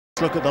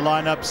quick look at the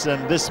lineups,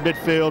 and this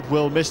midfield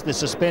will miss the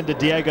suspended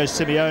Diego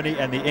Simeone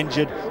and the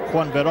injured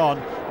Juan Veron.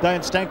 Dejan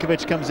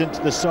Stankovic comes into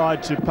the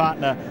side to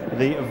partner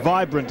the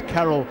vibrant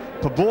Karol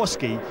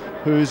Poborski,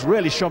 who's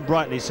really shone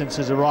brightly since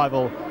his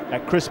arrival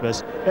at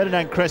Christmas.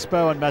 Hernan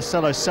Crespo and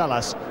Marcelo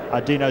Salas are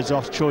Dino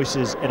Zoff's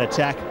choices in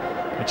attack.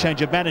 A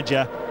change of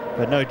manager,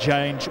 but no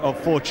change of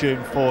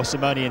fortune for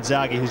Simone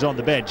Inzaghi, who's on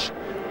the bench.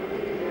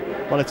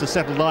 Well, it's a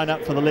settled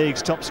lineup for the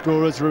league's top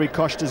scorers. Rui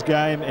Costa's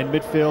game in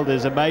midfield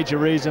is a major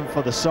reason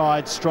for the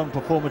side's strong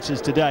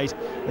performances to date.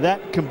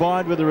 That,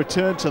 combined with a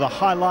return to the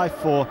high life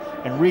for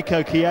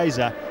Enrico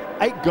Chiesa,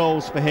 8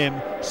 goals for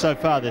him so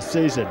far this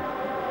season.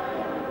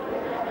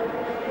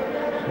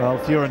 Well,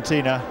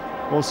 Fiorentina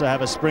also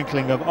have a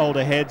sprinkling of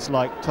older heads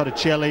like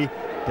Torricelli,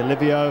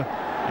 Delivio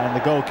and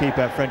the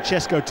goalkeeper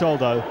Francesco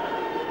Toldo.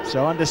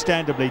 So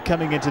understandably,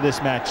 coming into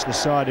this match, the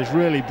side is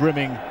really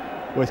brimming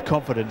with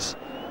confidence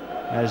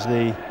as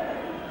the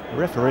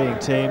refereeing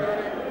team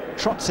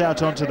trots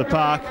out onto the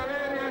park.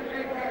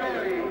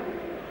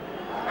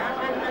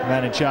 The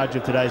man in charge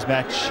of today's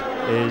match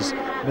is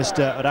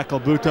Mr.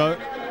 Raccolbuto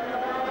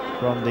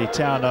from the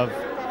town of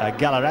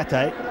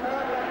Gallarate.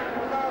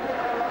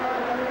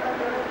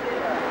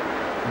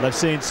 And they've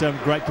seen some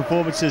great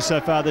performances so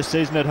far this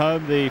season at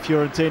home, the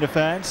Fiorentina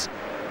fans.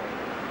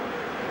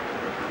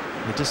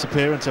 The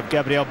disappearance of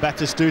Gabriel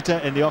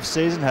Batistuta in the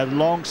off-season had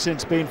long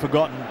since been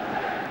forgotten,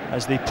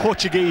 as the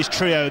Portuguese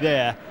trio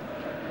there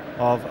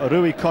of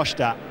Rui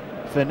Costa,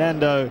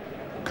 Fernando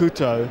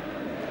Couto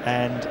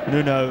and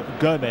Nuno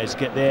Gomes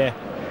get their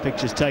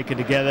pictures taken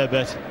together.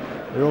 But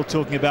we're all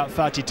talking about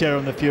Fatih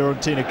Terim, the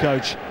Fiorentina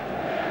coach,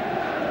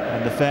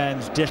 and the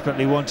fans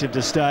desperately want him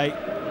to stay.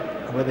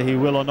 Whether he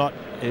will or not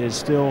is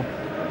still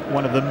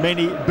one of the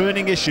many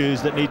burning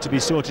issues that need to be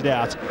sorted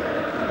out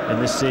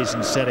in this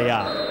season's Serie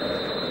A.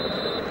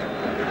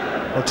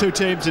 Well, 2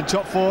 teams in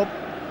top form,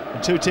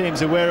 and 2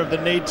 teams aware of the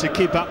need to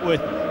keep up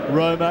with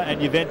Roma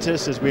and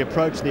Juventus as we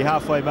approach the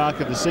halfway mark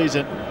of the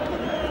season.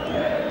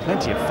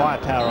 Plenty of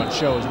firepower on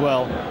show as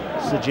well,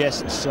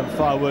 suggests some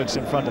fireworks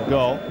in front of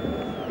goal.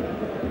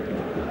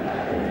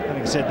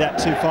 Having said that,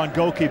 2 fine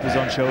goalkeepers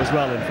on show as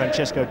well, in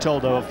Francesco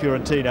Toldo of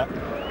Fiorentina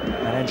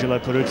and Angelo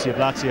Peruzzi of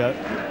Lazio.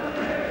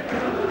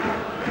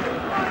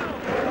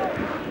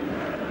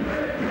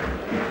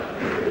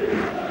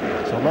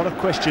 So a lot of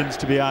questions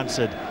to be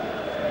answered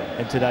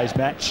in today's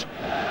match.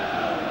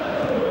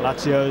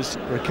 Lazio's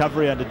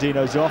recovery under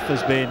Dino Zoff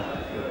has been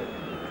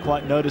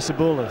quite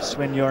noticeable. As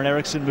Sven-Göran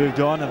Eriksson moved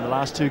on in the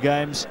last 2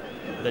 games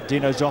that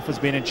Dino Zoff has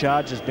been in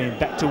charge, has been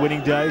back to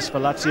winning days for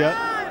Lazio.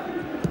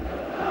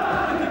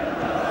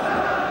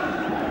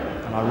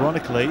 And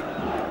ironically,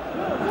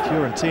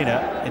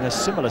 Fiorentina in a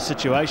similar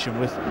situation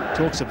with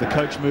talks of the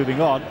coach moving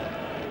on.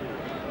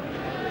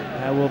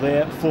 How will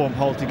their form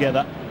hold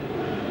together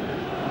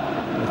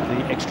with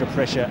the extra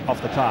pressure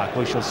off the park?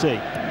 We shall see.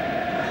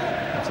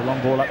 It's a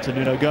long ball up to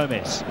Nuno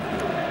Gomes.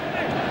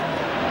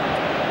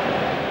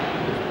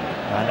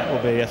 And that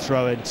will be a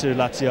throw into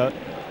Lazio.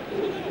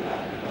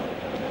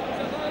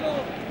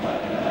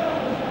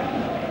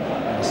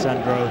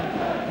 Alessandro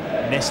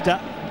Nesta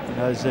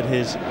knows that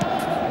his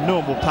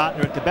normal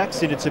partner at the back,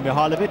 Sinica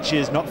Mihajlovic,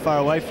 is not far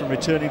away from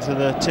returning to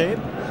the team.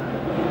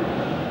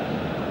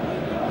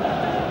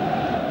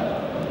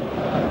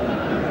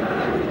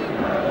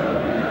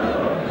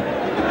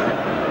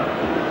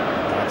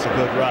 That's a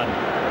good run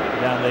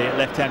down the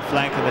left-hand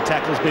flank, and the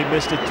tackle's been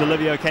missed. It's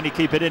Delivio. Can he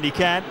keep it in? He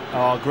can.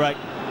 Oh, great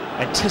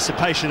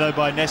anticipation though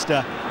by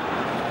Nesta,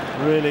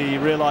 really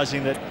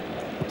realising that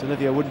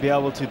Delivio wouldn't be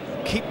able to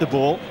keep the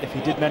ball if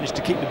he did manage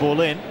to keep the ball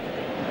in.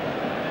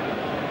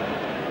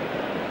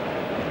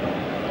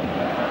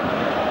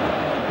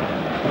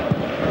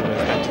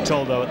 Goes back to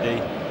Toldo at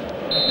the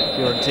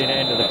Fiorentina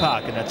end of the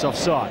park, and that's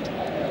offside.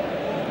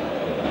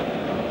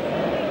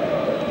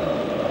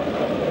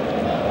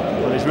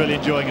 Well, he's really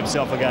enjoying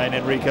himself again,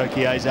 Enrico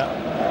Chiesa.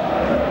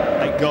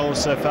 8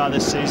 goals so far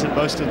this season,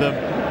 most of them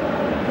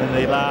in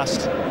the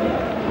last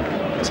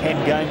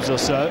 10 games or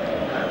so.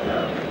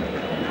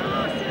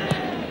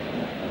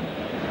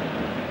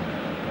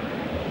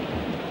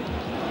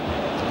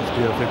 It's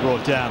beautifully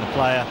brought down. The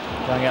player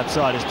going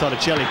outside is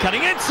Torricelli,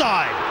 cutting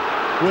inside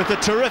with a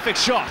terrific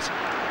shot.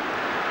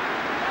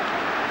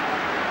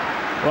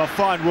 Well,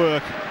 fine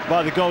work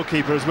by the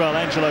goalkeeper as well,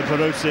 Angelo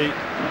Peruzzi.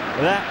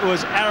 That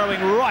was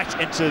arrowing right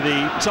into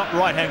the top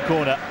right-hand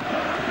corner.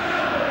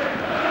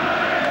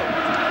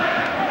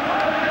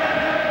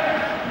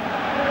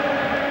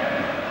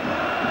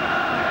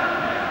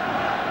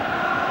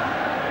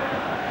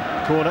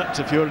 Corner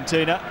to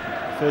Fiorentina,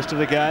 first of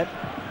the game.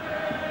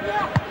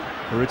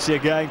 Peruzzi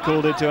again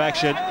called into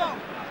action.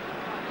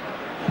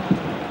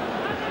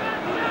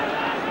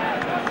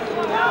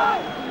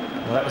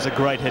 Well, that was a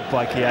great hit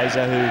by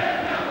Chiesa,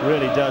 who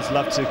really does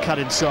love to cut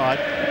inside.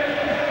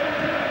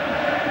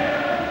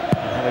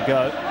 And have a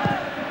go.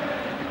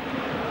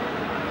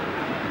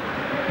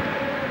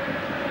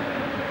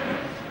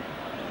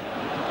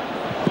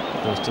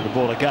 Goes to the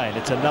ball again.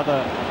 It's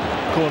another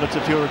corner to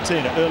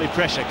Fiorentina. Early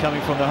pressure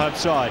coming from the home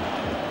side,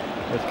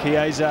 with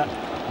Chiesa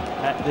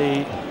at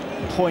the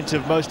point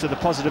of most of the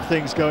positive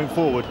things going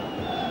forward.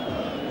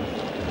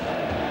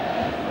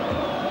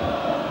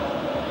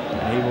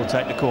 And he will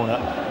take the corner.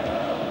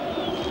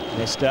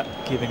 Nesta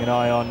keeping an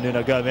eye on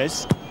Nuno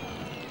Gomes.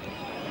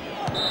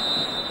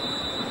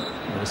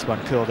 And this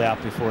one curled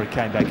out before he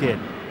came back in.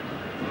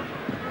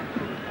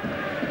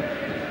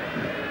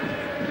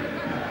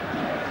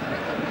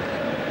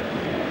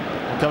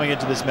 Coming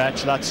into this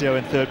match, Lazio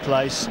in third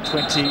place,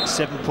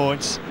 27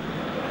 points.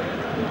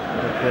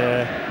 But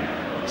they're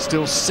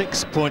still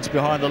 6 points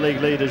behind the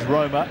league leaders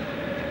Roma,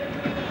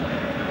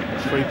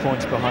 3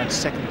 points behind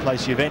second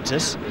place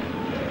Juventus.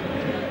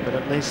 But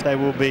at least they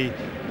will be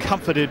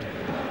comforted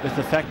with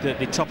the fact that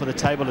the top of the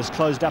table has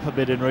closed up a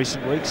bit in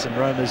recent weeks, and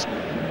Roma's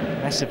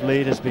massive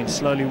lead has been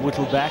slowly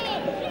whittled back.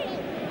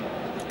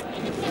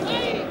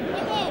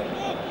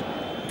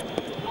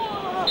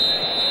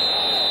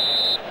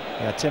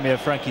 Artemio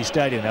Franchi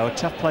Stadium now, a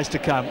tough place to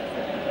come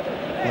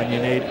when you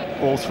need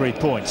all 3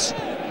 points.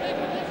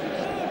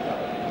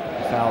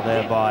 Foul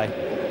there by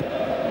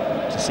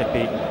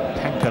Giuseppe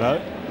Pancaro.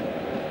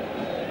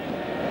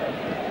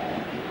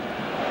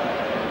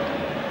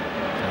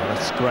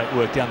 That's great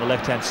work down the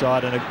left-hand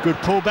side, and a good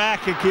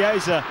pullback, and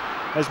Chiesa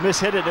has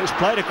misheaded it. It was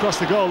played across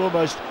the goal,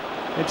 almost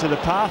into the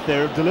path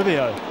there of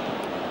Delivio.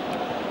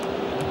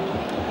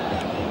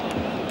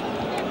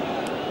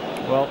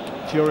 Well,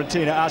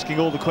 Fiorentina asking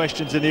all the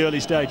questions in the early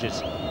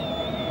stages.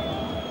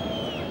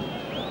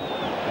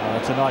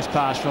 That's a nice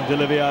pass from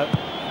Delivio,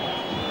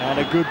 and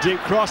a good deep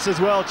cross as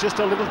well, just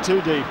a little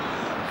too deep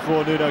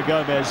for Nuno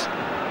Gomes.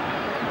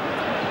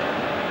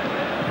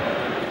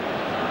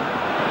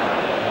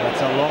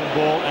 That's a long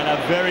ball, and a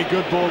very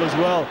good ball as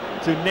well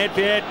to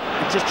Nedved.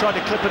 He just tried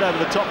to clip it over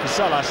the top for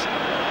Salas.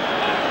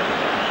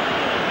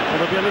 Well,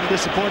 they'll be a little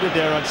disappointed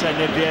there, I'd say,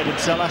 Nedved and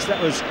Salas.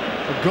 That was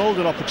a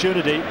golden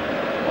opportunity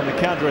on the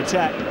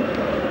counter-attack.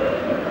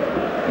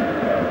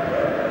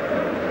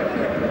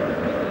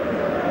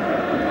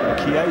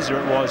 Chiesa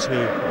it was who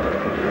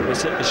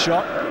hit the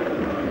shot.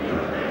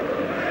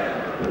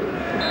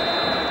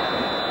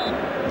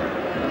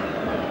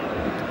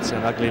 It's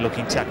an ugly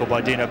looking tackle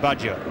by Dino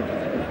Baggio.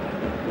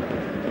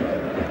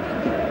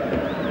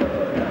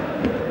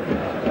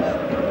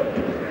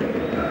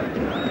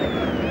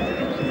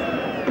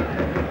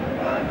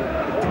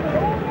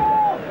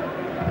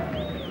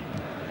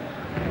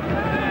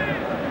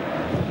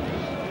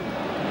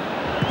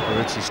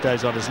 He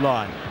stays on his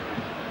line.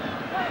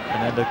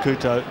 Fernando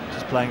Couto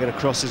just playing it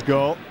across his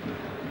goal.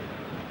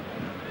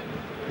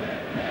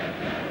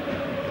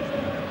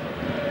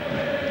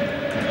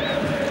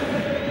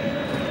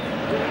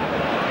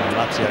 And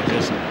Lazio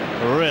just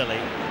really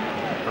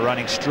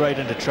running straight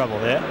into trouble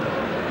there.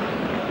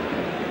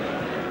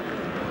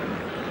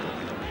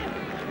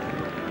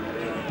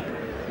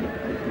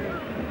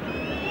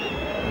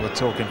 All the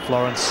talk in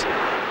Florence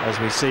as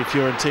we see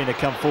Fiorentina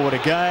come forward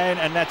again,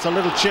 and that's a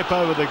little chip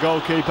over the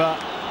goalkeeper.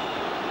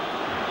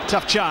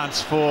 Tough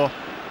chance for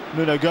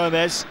Nuno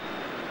Gomes.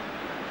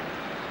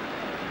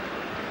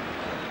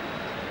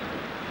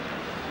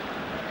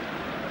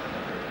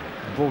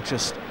 The ball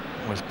just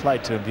was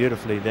played to him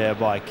beautifully there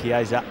by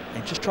Chiesa,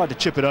 and just tried to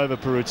chip it over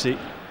Peruzzi.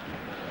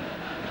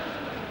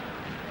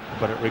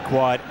 But it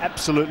required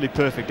absolutely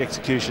perfect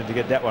execution to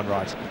get that one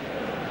right.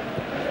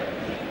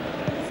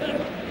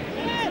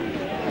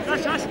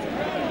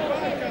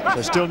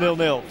 So still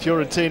 0-0.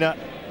 Fiorentina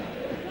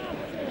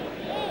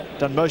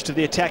done most of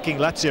the attacking.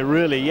 Lazio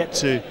really yet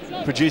to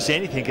produce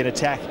anything in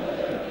attack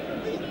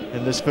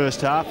in this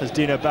first half, as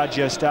Dino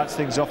Baggio starts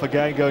things off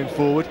again going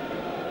forward.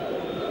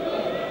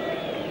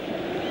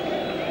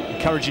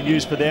 Encouraging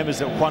news for them is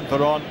that Juan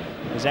Veron,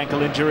 his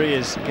ankle injury,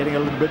 is getting a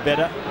little bit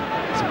better.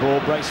 As the ball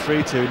breaks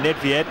free to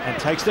Nedved and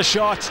takes the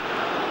shot.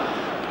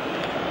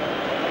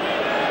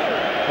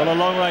 Well, a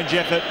long-range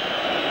effort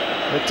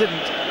that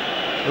didn't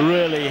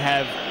really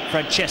have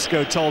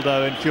Francesco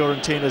Toldo in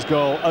Fiorentina's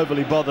goal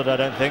overly bothered, I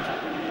don't think.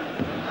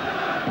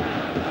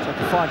 Took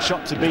a fine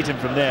shot to beat him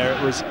from there.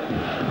 It was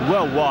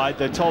well wide,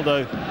 though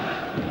Toldo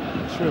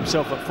threw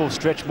himself at full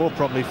stretch, more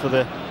probably for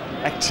the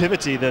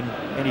activity than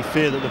any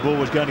fear that the ball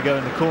was going to go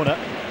in the corner.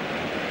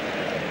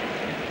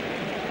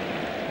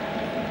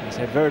 He's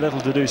had very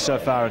little to do so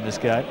far in this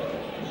game.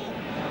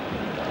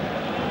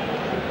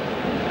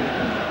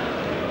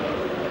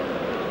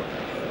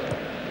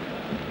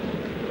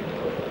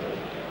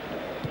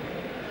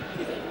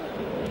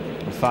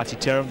 Fatih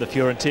Terim, the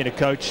Fiorentina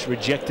coach,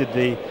 rejected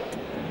the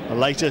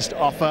latest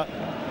offer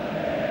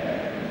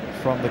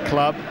from the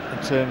club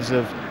in terms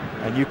of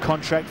a new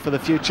contract for the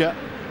future.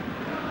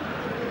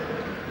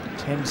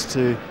 Tends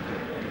to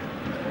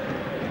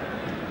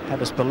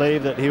have us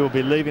believe that he will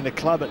be leaving the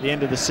club at the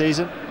end of the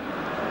season.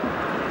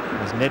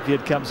 As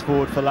Nedved comes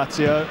forward for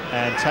Lazio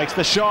and takes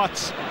the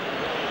shot.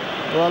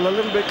 Well, a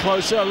little bit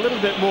closer, a little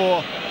bit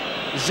more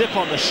zip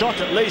on the shot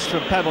at least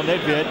from Pavel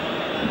Nedved.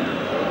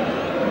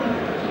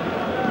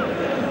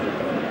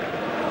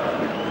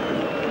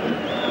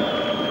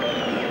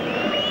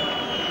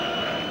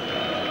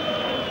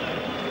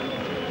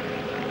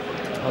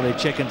 Well, the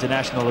Czech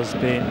international has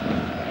been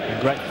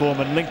great form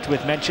and linked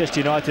with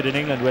Manchester United in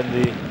England when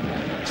the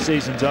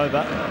season's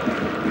over.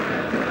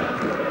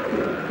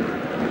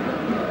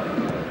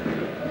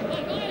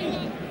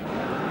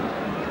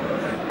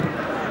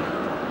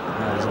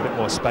 There's a bit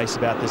more space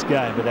about this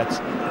game, but that's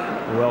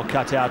well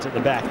cut out at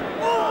the back.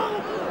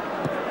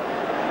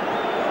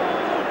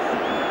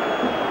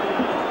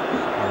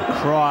 And the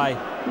cry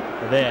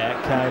there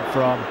came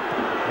from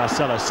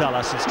Marcelo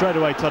Salas, and straight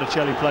away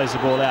Torricelli plays the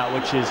ball out,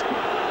 which is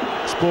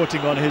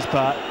sporting on his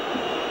part.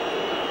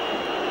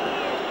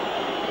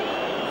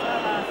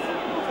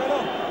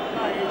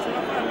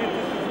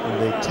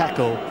 And the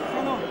tackle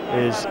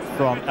is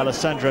from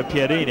Alessandro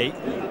Pierini.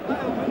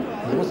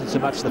 It wasn't so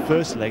much the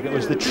first leg, it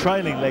was the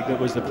trailing leg that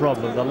was the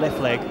problem, the left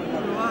leg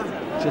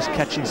just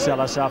catching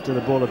Salas after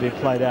the ball had been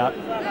played out.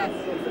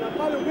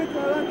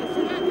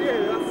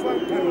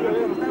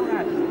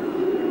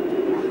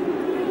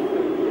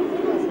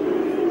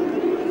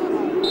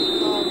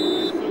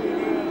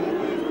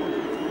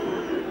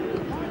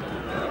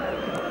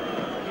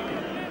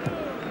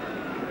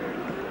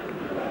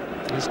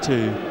 These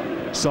two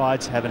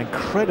sides have an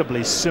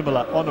incredibly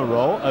similar honour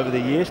roll over the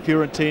years.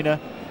 Fiorentina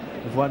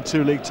have won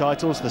 2 league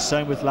titles, the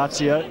same with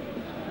Lazio.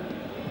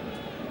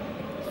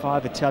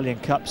 5 Italian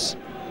Cups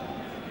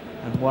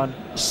and 1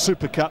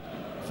 Super Cup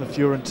for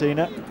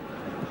Fiorentina.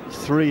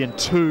 3 and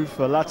 2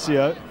 for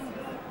Lazio.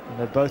 And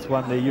they've both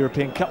won the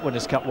European Cup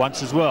Winners' Cup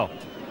once as well.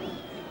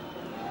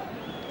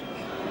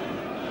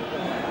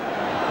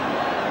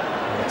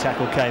 And the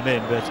tackle came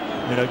in, but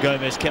Nuno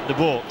Gomes kept the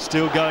ball.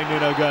 Still going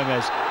Nuno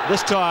Gomes.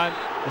 This time,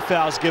 the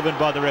foul's given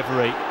by the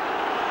referee.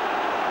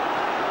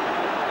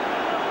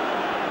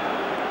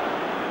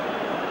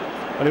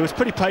 Well, he was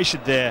pretty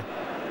patient there,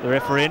 the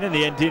referee, and in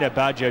the end, Dino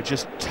Baggio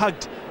just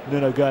tugged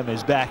Nuno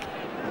Gomes back.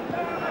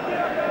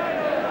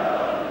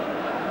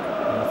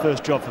 And the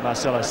first job for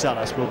Marcelo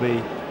Salas will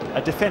be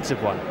a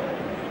defensive one.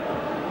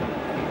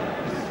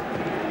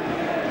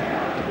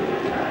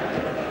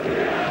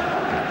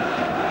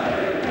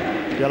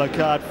 Yellow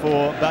card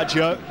for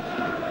Baggio.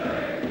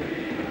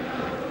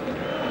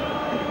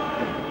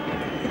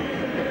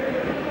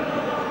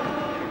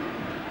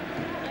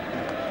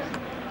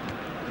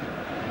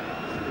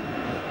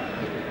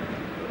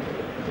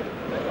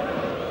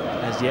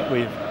 Yet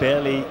we've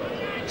barely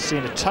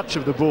seen a touch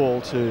of the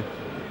ball to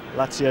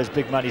Lazio's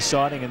big money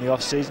signing in the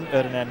off-season,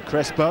 Hernan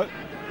Crespo.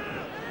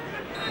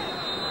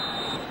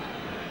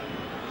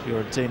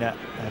 Fiorentina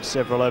have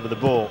several over the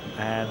ball,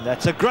 and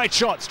that's a great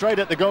shot straight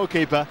at the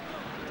goalkeeper,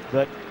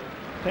 but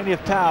plenty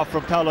of power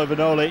from Paolo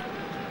Vanoli.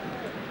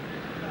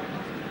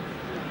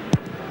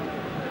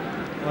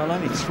 Well,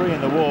 only 3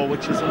 in the wall,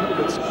 which is a little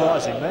bit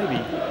surprising.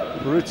 Maybe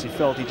Peruzzi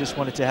felt he just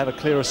wanted to have a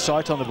clearer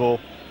sight on the ball.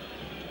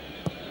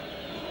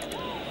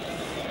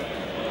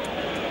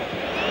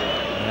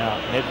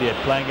 Nedved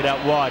playing it out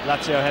wide.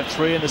 Lazio have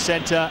 3 in the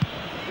centre.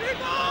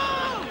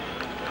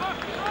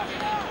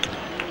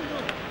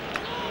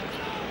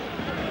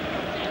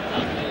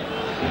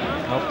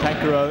 Well,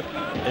 Pancaro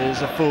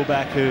is a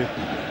fullback who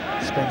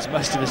spends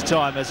most of his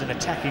time as an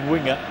attacking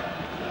winger.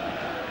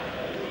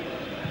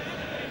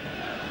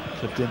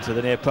 Flipped into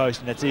the near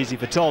post, and it's easy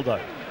for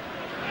Toldo.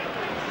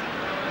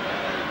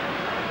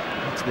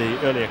 That's the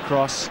earlier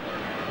cross.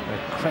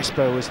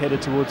 Crespo was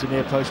headed towards the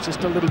near post,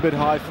 just a little bit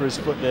high for his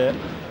foot there.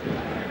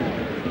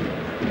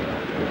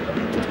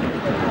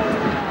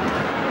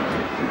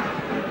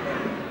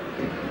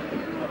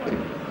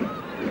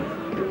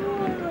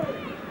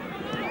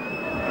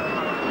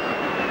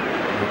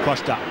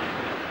 Costa.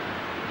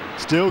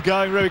 Still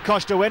going, Rui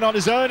Costa went on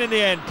his own in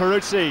the end.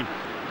 Peruzzi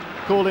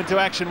called into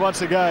action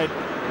once again.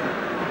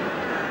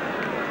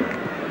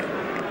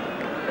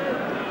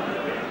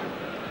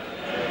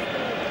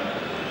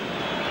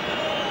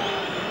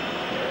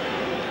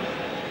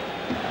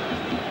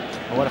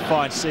 Well, what a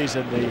fine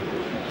season the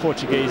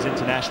Portuguese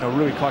international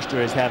Rui Costa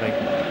is having.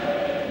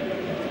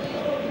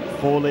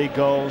 4 league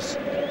goals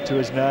to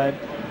his name.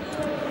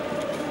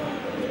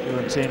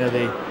 Fiorentina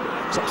the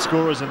top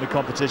scorers in the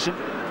competition.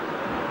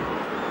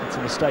 It's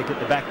a mistake at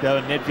the back though,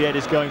 and Nedved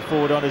is going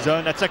forward on his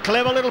own. That's a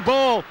clever little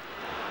ball.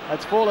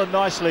 That's fallen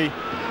nicely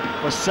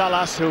for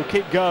Salas, who'll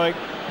keep going.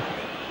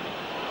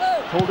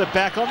 Pulled it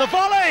back on the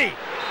volley.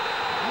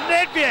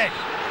 Nedved.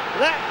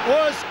 That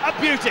was a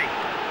beauty.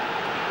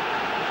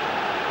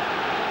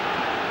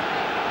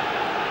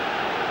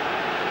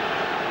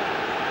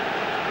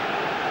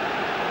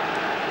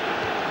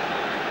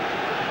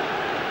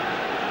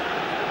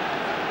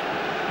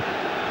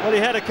 Well, he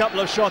had a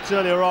couple of shots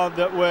earlier on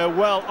that were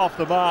well off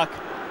the mark,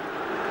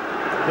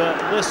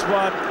 but this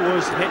one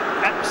was hit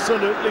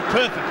absolutely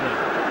perfectly.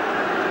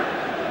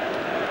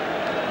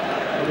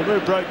 Well, the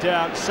move broke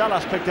down.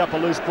 Salas picked up a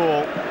loose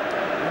ball,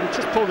 and he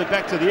just pulled it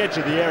back to the edge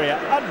of the area,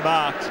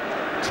 unmarked.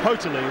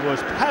 Totally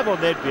was Pavel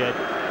Nedved,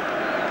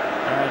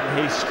 and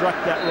he struck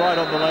that right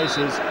on the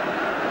laces,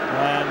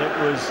 and it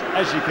was,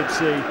 as you can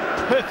see,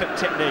 perfect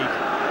technique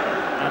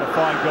and a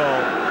fine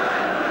goal.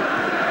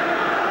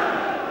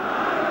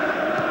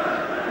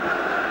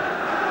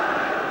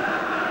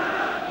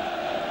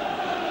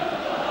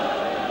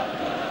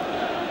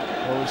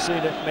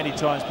 seen it many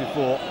times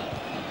before,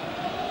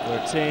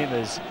 where a team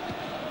is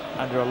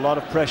under a lot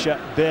of pressure,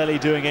 barely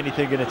doing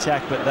anything in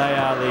attack, but they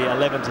are the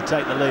 11 to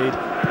take the lead.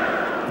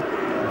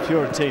 And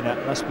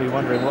Fiorentina must be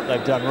wondering what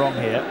they've done wrong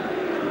here.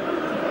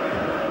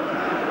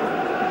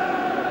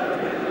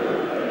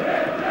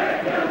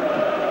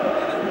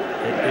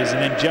 It is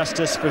an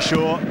injustice for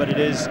sure, but it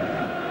is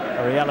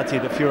a reality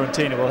that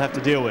Fiorentina will have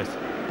to deal with.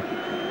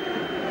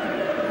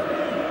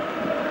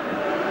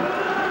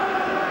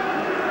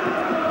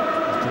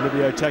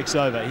 Livio takes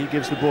over, he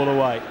gives the ball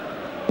away.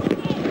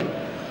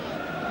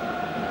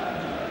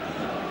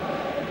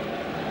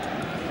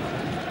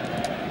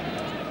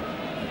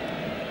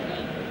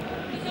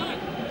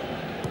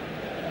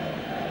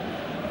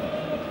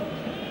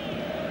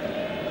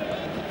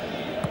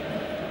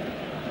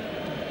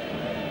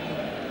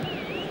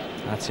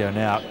 Lazio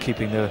now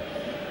keeping the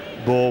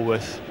ball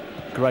with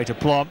great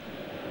aplomb.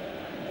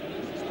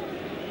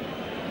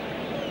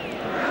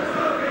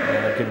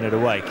 Giving it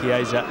away.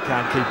 Chiesa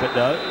can't keep it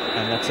though,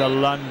 and that's a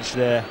lunge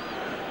there.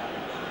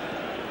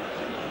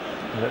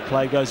 The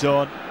play goes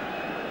on.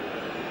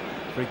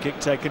 Free kick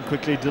taken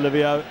quickly.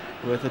 Livio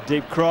with a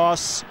deep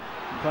cross.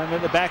 Playing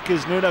at the back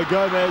is Nuno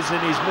Gomez,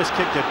 and he's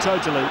miskicked it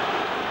totally.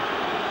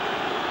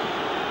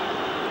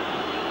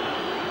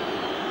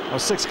 Well,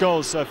 6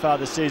 goals so far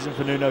this season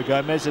for Nuno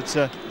Gomez. It's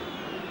a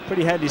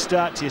pretty handy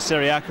start to your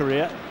Serie A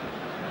career.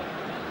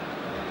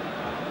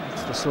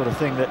 It's the sort of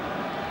thing that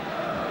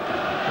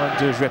won't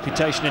do his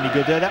reputation any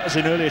good there. That was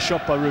an earlier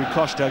shot by Rui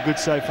Costa, good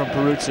save from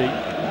Peruzzi.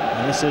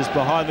 And this is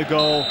behind the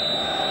goal,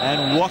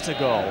 and what a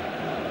goal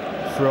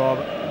from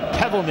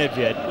Pavel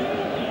Nedved.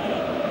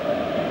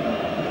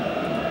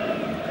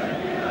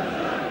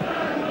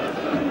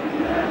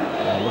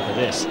 Oh, look at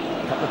this,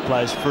 a couple of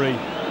players free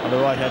on the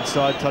right-hand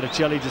side.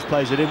 Torricelli just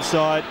plays it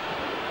inside.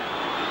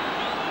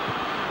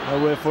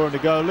 Nowhere for him to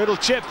go. Little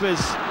chip is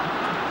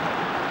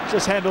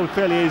just handled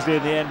fairly easily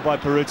in the end by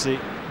Peruzzi.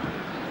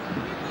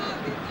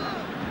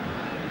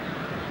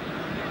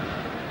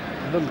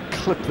 A little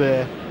clip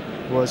there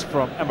was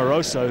from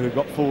Amoroso, who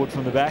got forward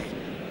from the back.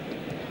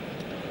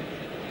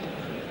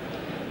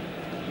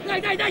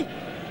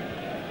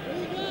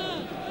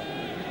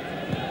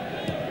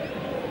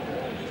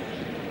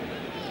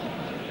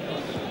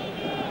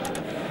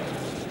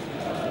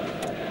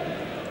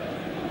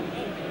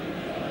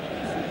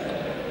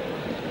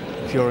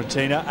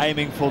 Fiorentina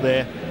aiming for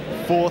their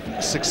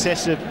 4th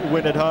successive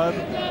win at home.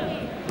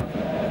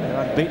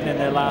 They're unbeaten in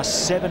their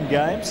last 7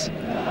 games.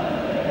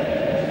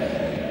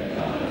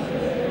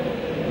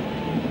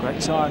 Great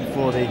time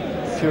for the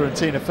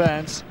Fiorentina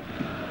fans,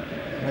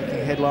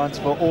 making headlines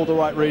for all the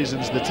right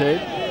reasons, the team.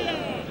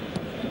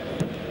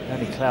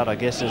 Only cloud, I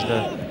guess, is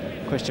the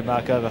question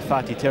mark over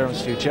Fatih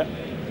Terim's future.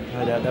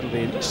 No doubt that'll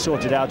be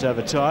sorted out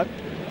over time.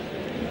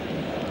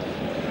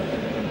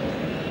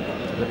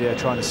 Livio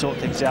trying to sort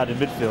things out in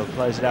midfield,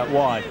 plays it out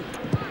wide.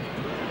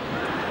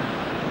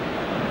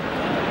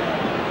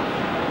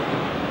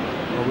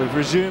 Well, we've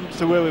resumed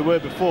to where we were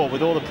before,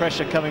 with all the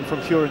pressure coming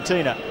from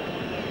Fiorentina.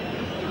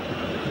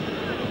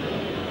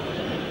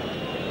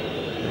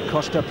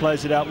 Costa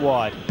plays it out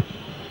wide,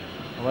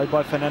 away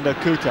by Fernando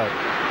Couto.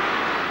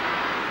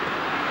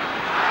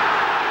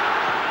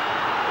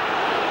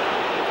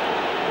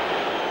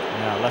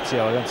 Now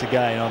Lazio once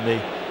again on the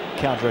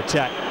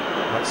counter-attack.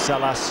 Got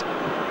Salas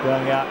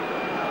going out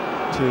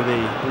to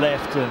the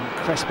left and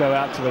Crespo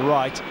out to the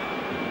right.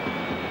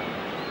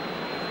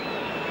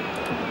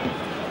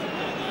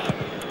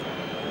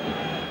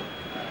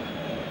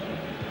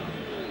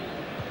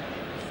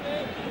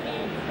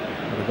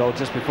 The goal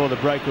just before the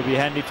break will be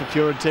handy for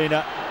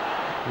Fiorentina.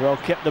 Well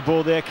kept the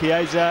ball there.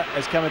 Chiesa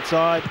has come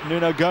inside.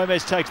 Nuno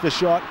Gomez takes the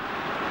shot.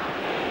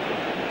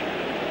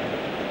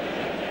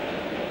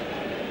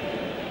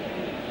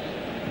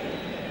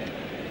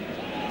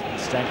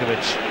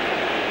 Stankovic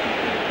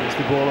gives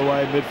the ball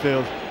away in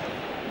midfield.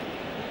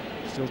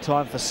 Still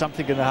time for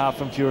something in the half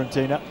from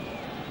Fiorentina.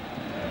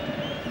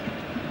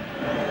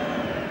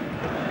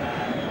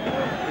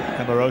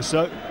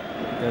 Amoroso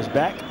goes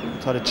back.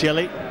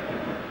 Torricelli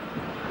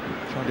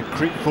trying to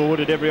creep forward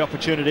at every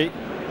opportunity.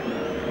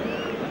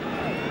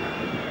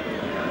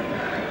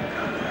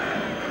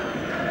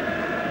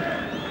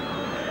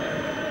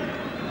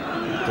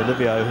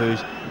 Livio,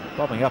 who's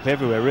bobbing up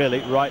everywhere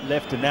really, right,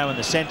 left and now in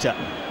the centre.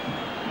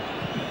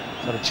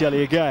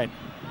 Torricelli again.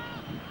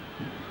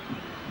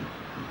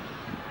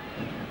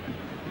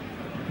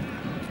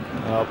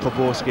 Oh,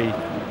 Poborski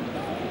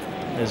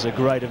is a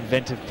great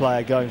inventive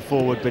player going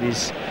forward, but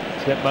he's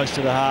spent most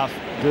of the half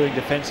doing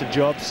defensive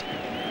jobs.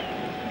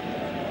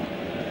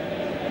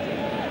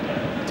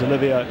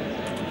 Livio.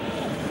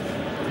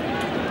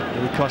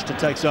 Rui Costa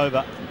takes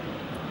over.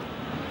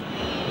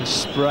 He's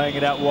spraying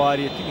it out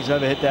wide. I think he's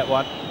overhit that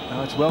one.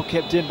 Oh, it's well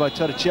kept in by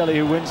Torricelli,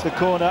 who wins the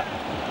corner.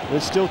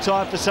 There's still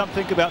time for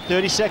something, about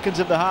 30 seconds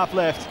of the half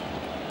left.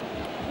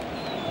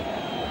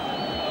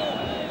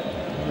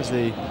 That was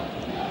the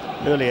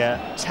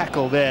earlier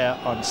tackle there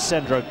on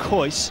Sandro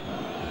Kois.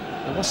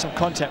 There was some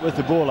contact with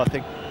the ball, I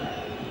think.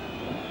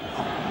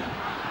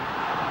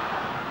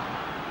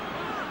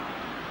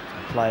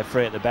 player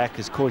free at the back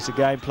as Coyce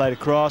again played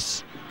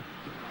across.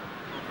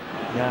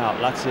 Now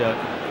Lazio.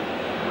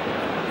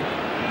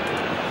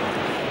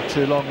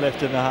 Too long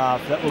left in the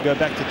half. That will go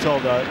back to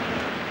Toldo.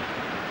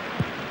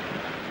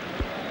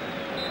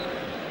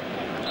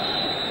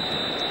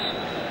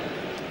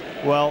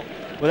 Well,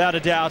 without a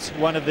doubt,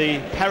 one of the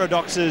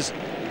paradoxes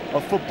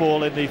of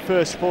football in the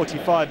first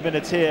 45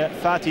 minutes here.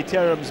 Fatih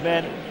Terim's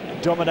men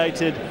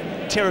dominated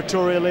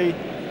territorially,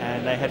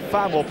 and they had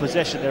far more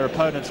possession, their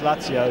opponents,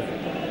 Lazio.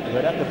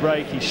 But at the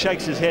break, he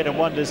shakes his head and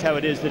wonders how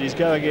it is that he's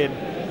going in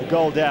a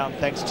goal down,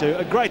 thanks to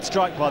a great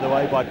strike, by the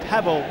way, by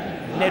Pavel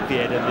Nedved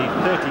in the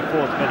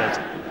 34th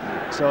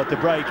minute. So at the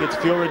break, it's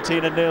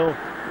Fiorentina 0,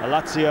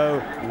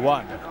 Lazio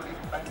 1.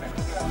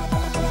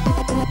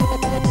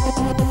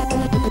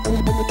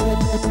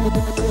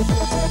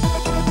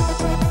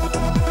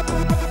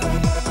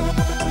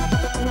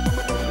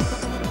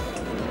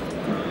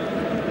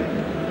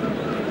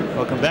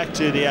 Welcome back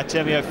to the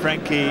Artemio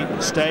Franchi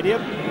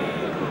Stadium,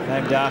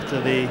 named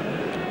after the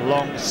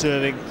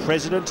long-serving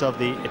president of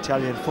the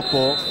Italian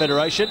Football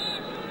Federation.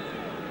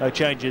 No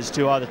changes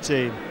to either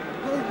team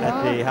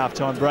at the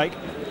half-time break.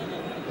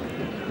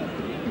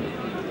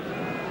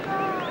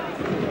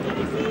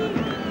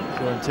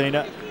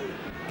 Fiorentina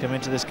come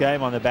into this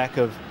game on the back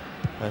of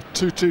a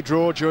 2-2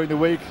 draw during the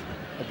week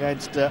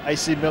against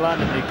AC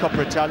Milan in the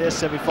Coppa Italia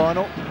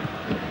semi-final.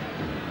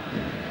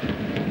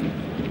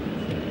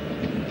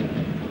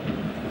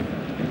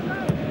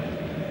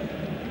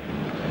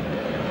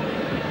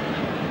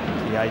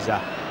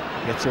 Chiesa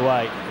gets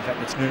away. In fact,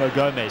 it's Nuno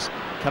Gomez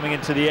coming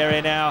into the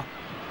area now.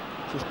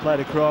 Just played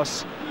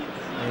across.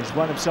 He's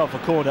won himself a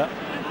corner.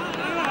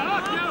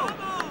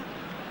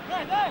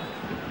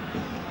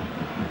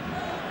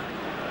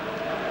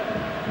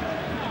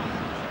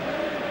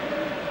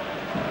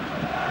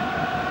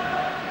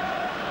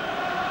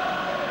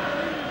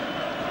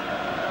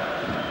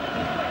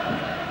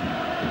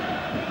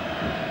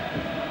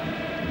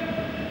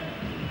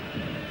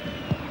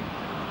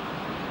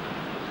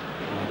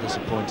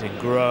 Disappointing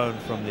groan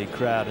from the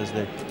crowd as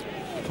the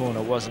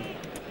corner wasn't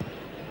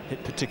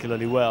hit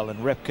particularly well, and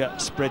Repka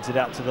spreads it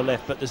out to the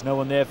left, but there's no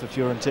one there for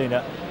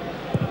Fiorentina.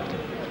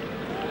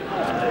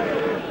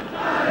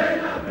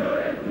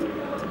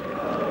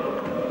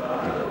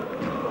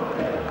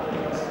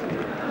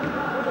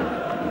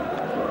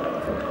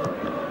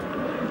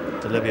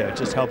 Delivio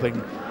just helping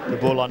the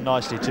ball on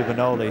nicely to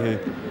Benoli, who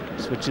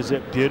switches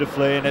it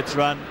beautifully, and it's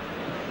run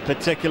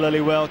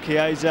particularly well.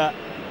 Chiesa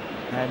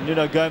and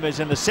Nuno Gomez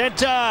in the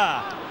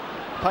centre,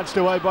 punched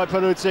away by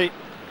Peruzzi,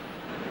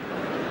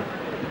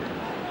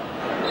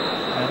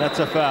 and that's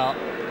a foul.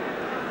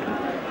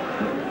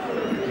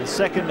 The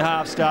second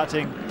half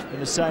starting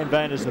in the same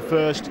vein as the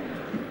first,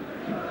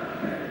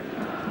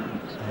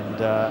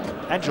 and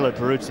Angelo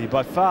Peruzzi,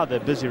 by far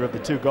the busier of the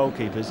two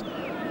goalkeepers.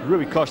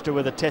 Rui Costa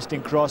with a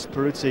testing cross,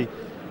 Peruzzi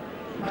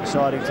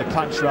deciding to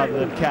punch rather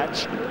than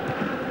catch.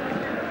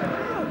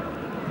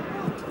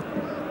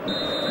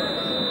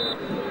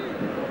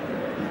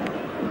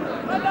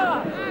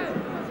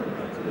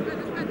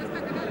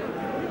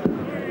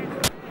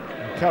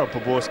 Karol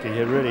Poborski,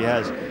 he really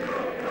has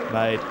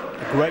made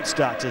a great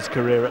start to his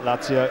career at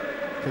Lazio.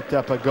 Picked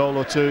up a goal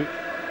or two,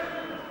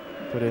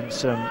 put in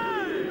some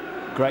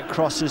great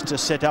crosses to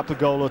set up a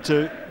goal or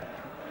two,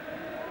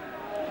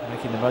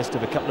 making the most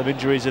of a couple of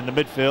injuries in the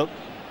midfield.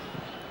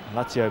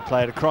 Lazio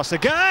played across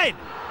again.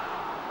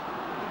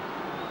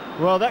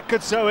 Well, that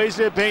could so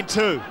easily have been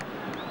two.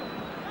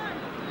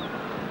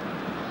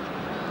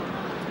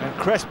 And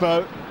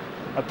Crespo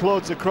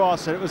applauds the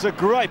cross, and it was a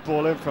great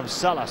ball in from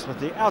Salas with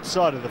the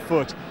outside of the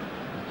foot.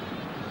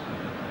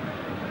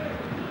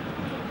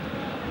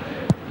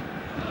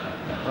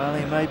 Well,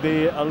 he may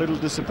be a little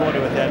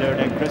disappointed with that,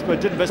 Hernan Crespo.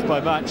 Didn't miss by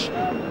much,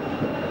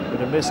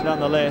 but a miss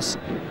nonetheless.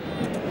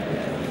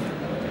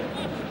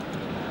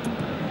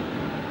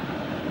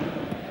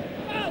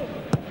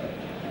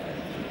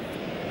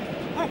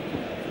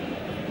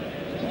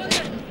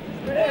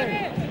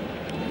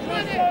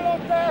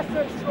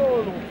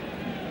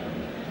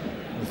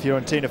 The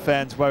Fiorentina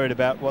fans worried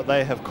about what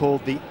they have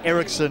called the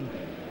Eriksson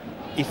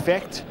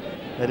effect.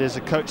 That is,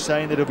 a coach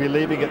saying that he'll be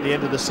leaving at the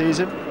end of the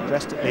season,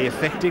 drastically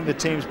affecting the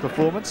team's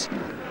performance.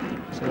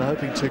 So they're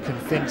hoping to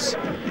convince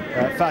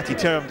Fatih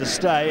Terim to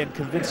stay and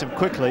convince him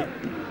quickly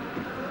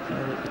so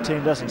that the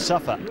team doesn't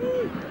suffer.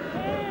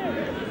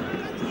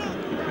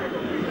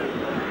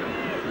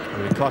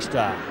 Rui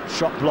Costa,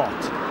 shot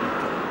blocked.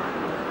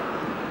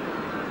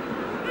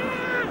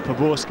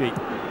 Poborski.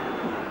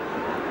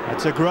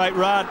 That's a great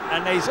run,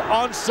 and he's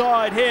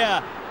onside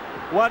here.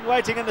 One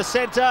waiting in the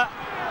centre,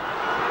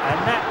 and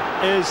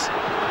that is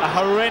a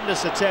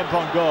horrendous attempt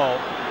on goal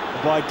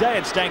by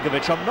Dejan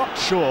Stankovic. I'm not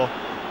sure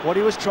what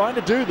he was trying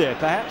to do there.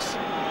 Perhaps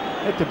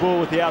hit the ball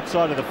with the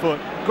outside of the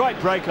foot. Great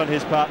break on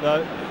his part,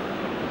 though.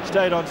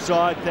 Stayed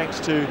onside thanks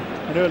to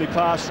an early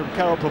pass from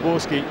Karol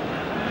Poborski.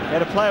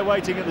 Had a player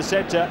waiting in the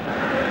centre.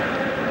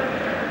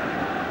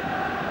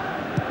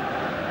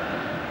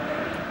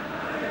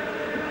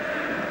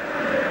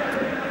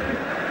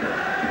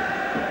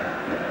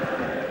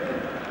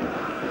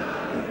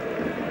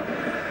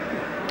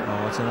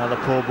 Another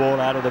poor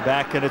ball out of the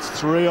back, and it's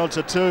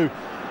 3-2.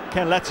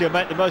 Can Lazio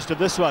make the most of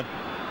this one?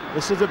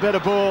 This is a better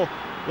ball.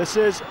 This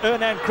is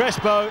Hernan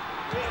Crespo,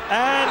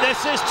 and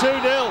this is 2-0.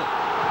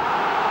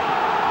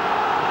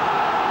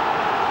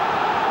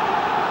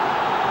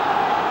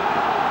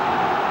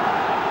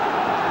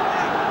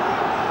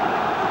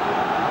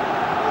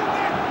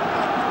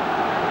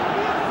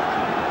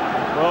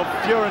 Well,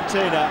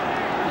 Fiorentina,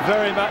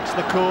 very much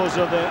the cause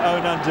of their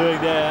own undoing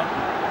there.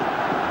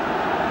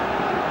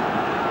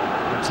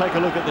 And take a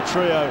look at the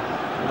trio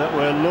that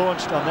were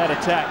launched on that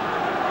attack.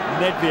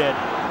 Nedved,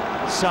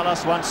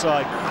 Salas one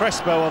side,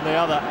 Crespo on the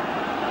other.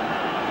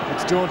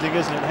 It's daunting,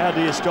 isn't it? How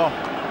do you stop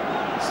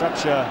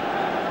such a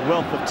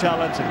wealth of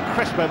talent? And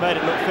Crespo made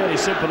it look fairly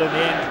simple in the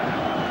end.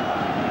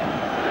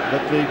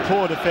 But the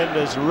poor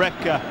defenders,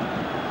 Repka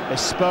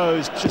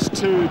exposed just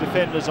 2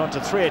 defenders onto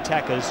 3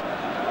 attackers.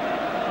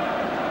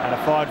 And a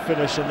fine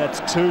finish, and that's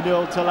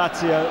 2-0 to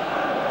Lazio.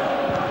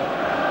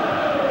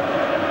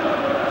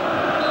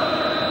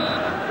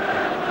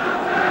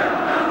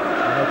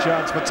 And a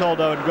chance for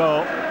Toldo in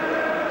goal.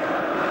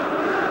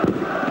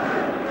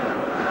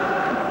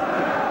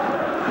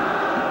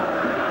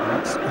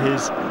 That's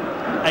his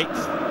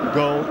 8th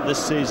goal this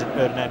season,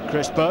 Hernan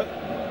Crespo.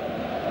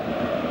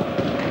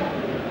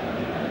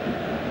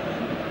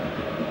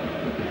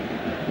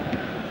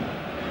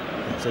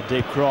 It's a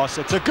deep cross,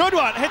 it's a good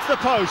one, hits the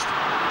post.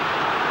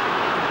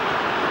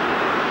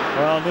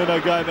 Well, Nuno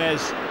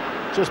Gomez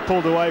just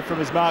pulled away from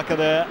his marker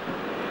there.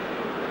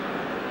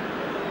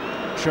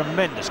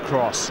 Tremendous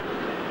cross.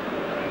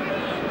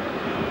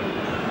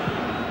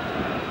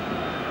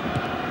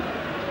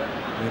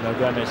 Nuno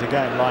Gomez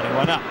again lining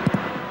one up.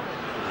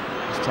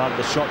 This time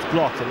the shot's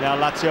blocked, and now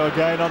Lazio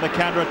again on the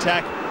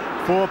counter-attack.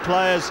 4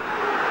 players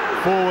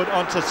forward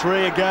onto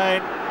 3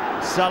 again.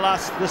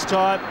 Salas this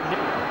time.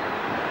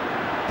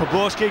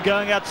 Poborski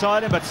going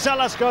outside him, but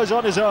Salas goes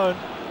on his own.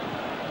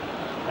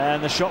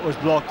 And the shot was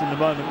blocked in the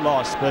moment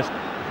lost, but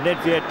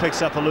Nedved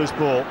picks up a loose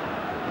ball.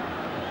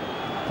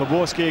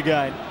 Poborski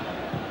again.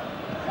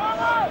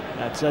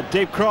 That's a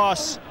deep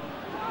cross.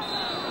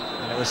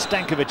 And it was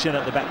Stankovic in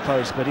at the back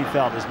post, but he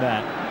fouled his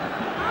man.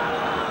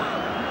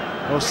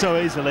 Well, so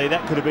easily,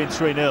 that could have been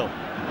 3-0.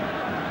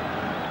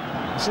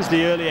 This is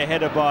the earlier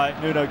header by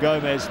Nuno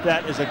Gomez.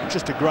 That is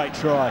just a great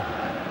try.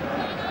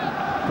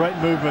 Great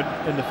movement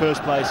in the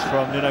first place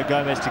from Nuno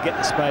Gomez to get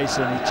the space,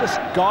 and he just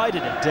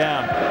guided it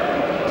down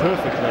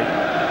perfectly.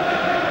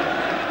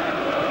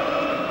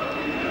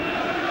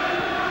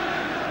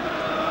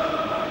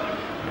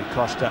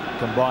 Costa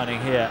combining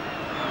here.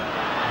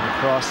 And the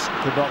cross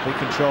could not be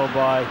controlled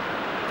by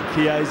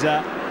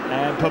Chiesa,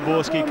 and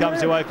Poborski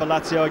comes away for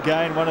Lazio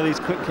again. One of these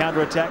quick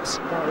counter-attacks.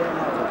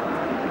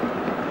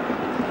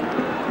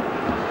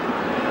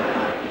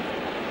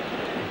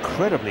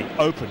 Incredibly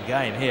open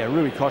game here.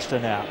 Rui Costa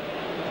now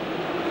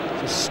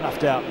just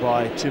snuffed out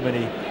by too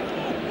many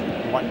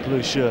light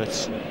blue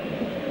shirts.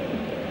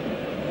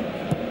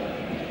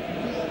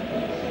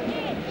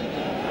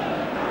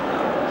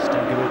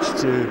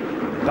 Stankovic to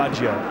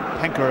Baggio,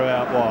 Pankaro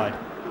out wide.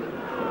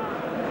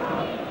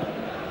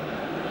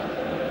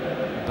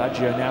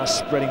 Baggio now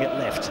spreading it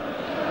left.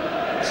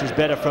 This is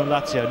better from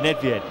Lazio.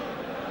 Nedved,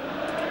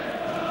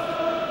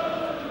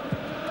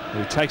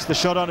 who takes the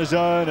shot on his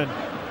own, and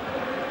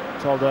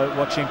Toldo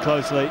watching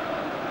closely.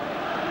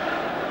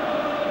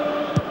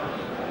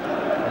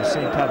 We've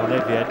seen Pavel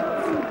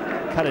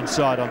Nedved cut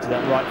inside onto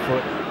that right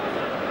foot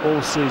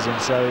all season,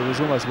 so he was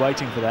almost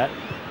waiting for that.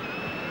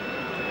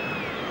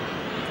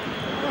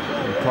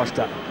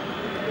 Costa.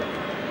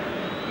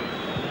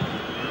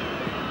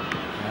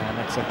 And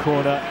that's a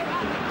corner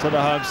to the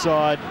home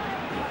side.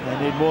 They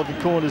need more than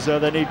corners though,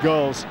 they need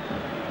goals.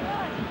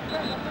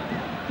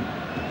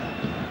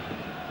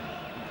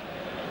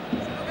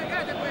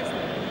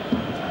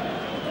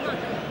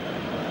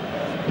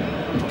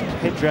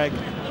 Predrag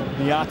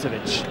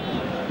Mijatovic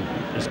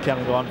is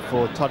coming on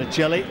for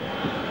Torricelli.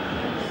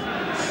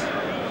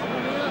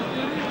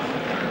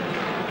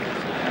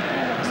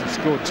 Hasn't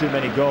scored too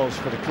many goals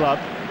for the club.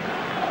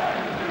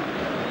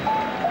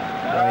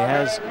 He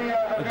has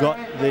got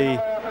the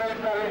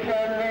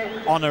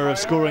honour of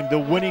scoring the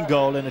winning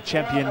goal in a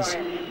Champions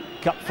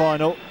Cup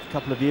final a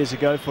couple of years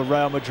ago for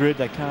Real Madrid.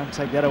 They can't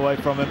take that away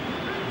from him.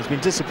 He's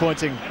been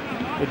disappointing,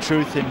 in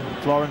truth, in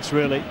Florence,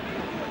 really.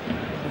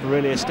 Never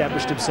really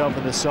established himself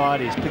in the side.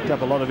 He's picked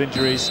up a lot of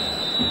injuries.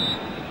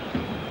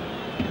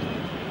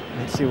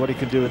 Let's see what he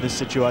can do in this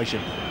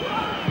situation.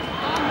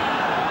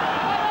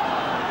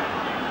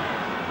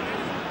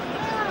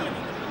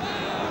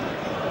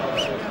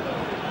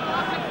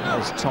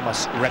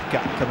 Thomas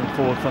Repka coming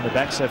forward from the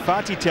back. So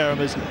Fatih Terim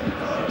has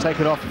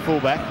taken off the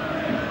fullback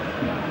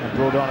and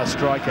brought on a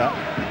striker.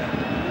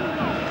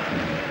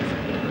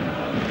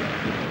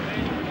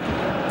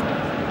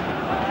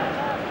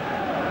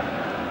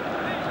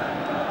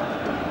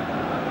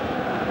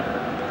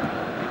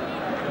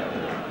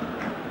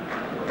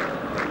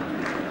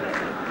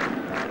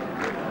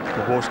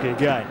 Poborski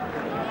again.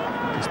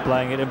 Just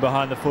playing it in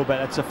behind the fullback.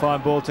 That's a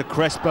fine ball to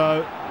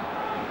Crespo.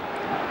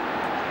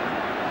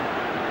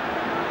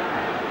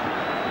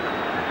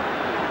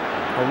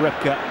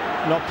 Ripka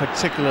not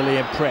particularly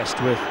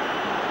impressed with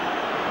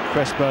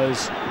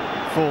Crespo's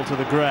fall to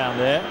the ground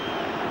there.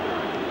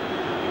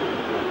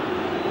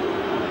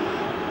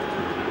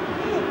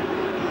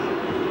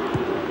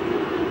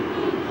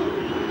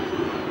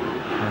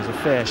 There's a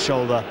fair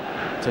shoulder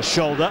to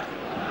shoulder.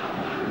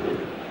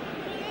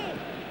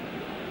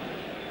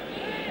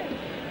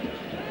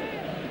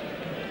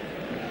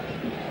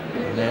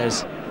 And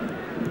there's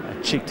a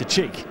cheek to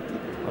cheek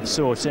of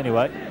sorts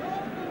anyway.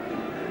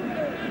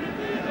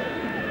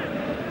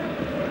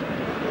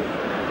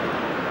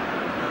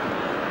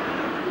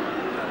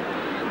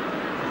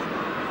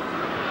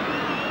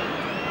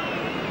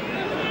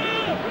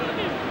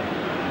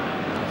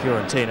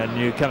 Fiorentina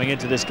knew coming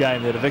into this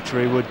game that a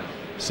victory would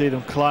see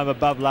them climb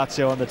above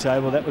Lazio on the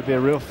table. That would be a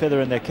real feather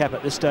in their cap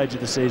at this stage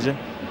of the season.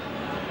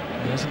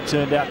 It hasn't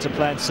turned out to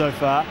plan so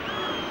far.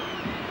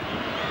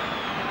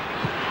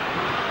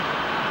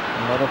 A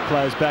lot of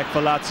players back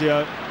for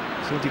Lazio.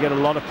 Seem to get a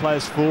lot of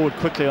players forward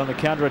quickly on the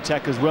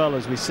counter-attack as well,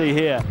 as we see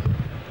here.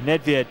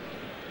 Nedved.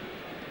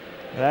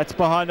 That's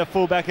behind the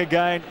fullback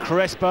again.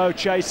 Crespo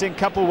chasing,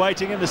 couple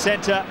waiting in the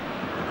centre.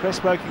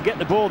 Crespo can get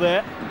the ball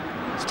there.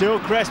 Still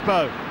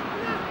Crespo.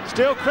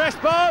 Still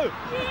Crespo!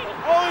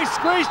 Oh, he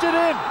squeezed it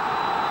in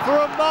for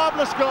a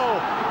marvellous goal.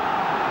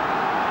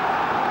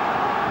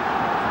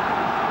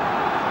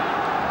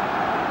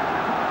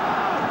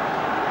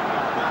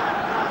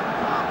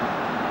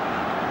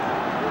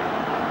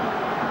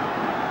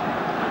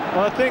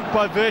 Well, I think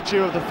by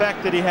virtue of the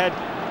fact that he had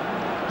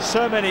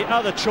so many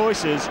other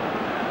choices,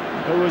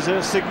 it was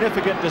a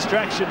significant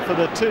distraction for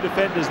the two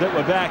defenders that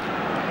were back,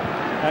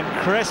 and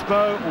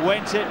Crespo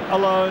went it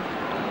alone.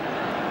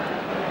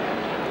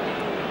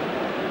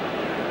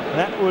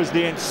 That was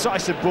the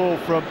incisive ball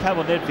from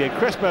Pavel Nedved.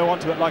 Crespo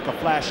onto it like a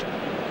flash,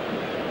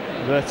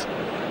 but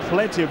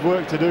plenty of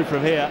work to do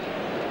from here.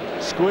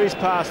 Squeezed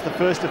past the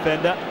first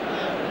defender,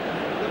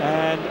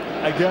 and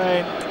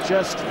again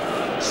just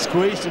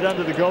squeezed it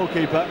under the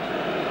goalkeeper.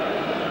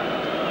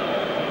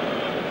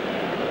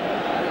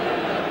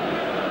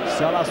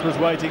 Salas was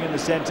waiting in the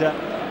centre,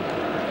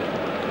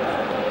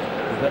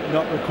 but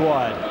not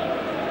required.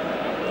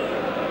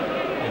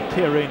 And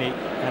Pierini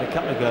had a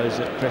couple of goes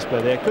at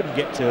Crespo there, couldn't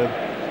get to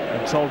him.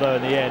 And Toldo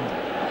in the end,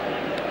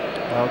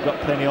 well, got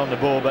plenty on the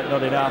ball, but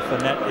not enough,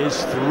 and that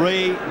is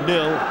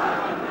 3-0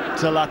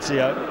 to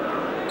Lazio.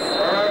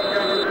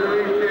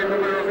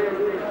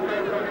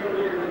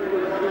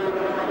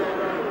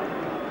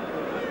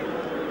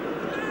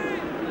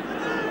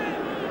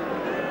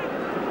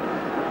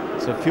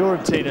 So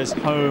Fiorentina's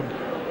home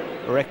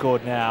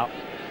record now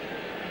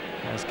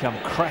has come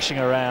crashing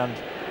around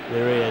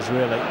their ears,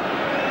 really.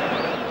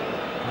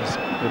 As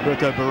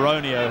Roberto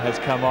Baronio has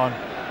come on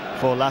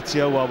for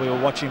Lazio while we were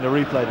watching the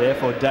replay there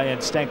for Dejan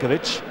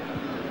Stankovic.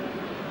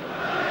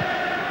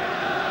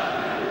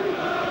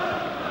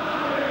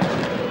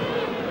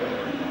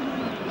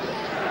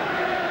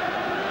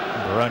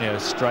 Baronio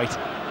straight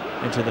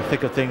into the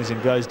thick of things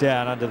and goes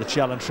down under the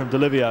challenge from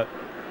Delivio.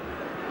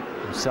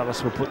 And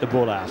Salas will put the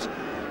ball out.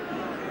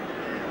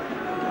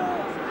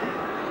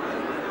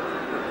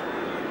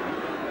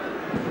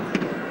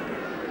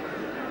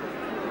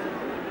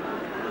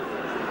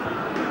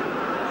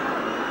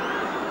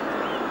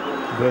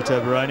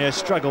 Roberto Baronio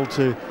struggled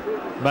to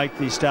make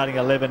the starting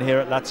 11 here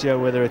at Lazio,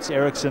 whether it's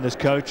Eriksson as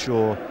coach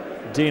or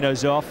Dino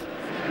Zoff.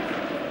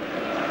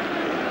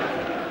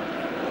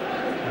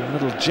 A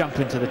little jump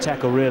into the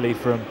tackle really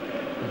from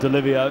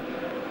Delivio.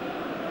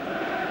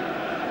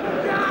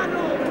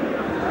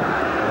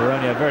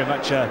 Baronio very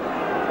much a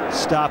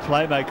star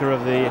playmaker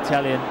of the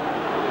Italian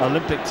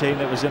Olympic team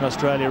that was in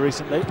Australia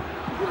recently.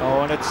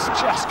 Oh, and it's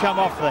just come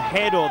off the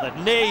head or the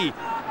knee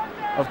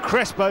of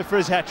Crespo for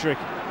his hat-trick.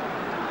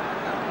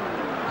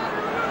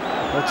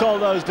 Well,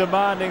 Toldo's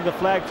demanding the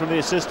flag from the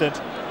assistant,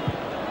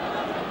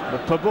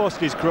 but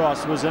Poborski's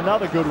cross was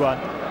another good one,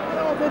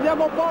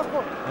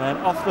 and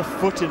off the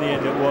foot in the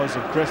end it was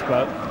of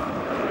Crespo.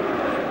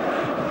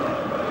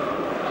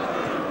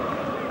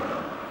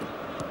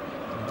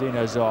 And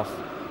Dino Zoff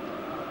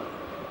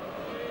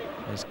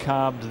has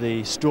calmed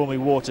the stormy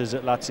waters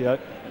at Lazio.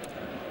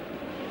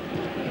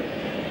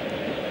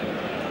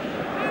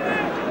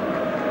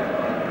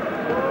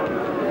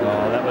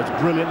 Oh, that was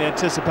brilliantly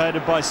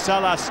anticipated by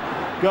Salas,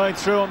 going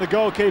through on the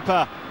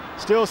goalkeeper.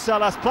 Still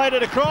Salas, played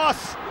it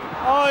across.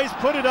 Oh, he's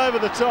put it over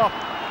the top.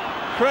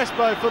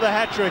 Crespo for the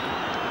hat-trick.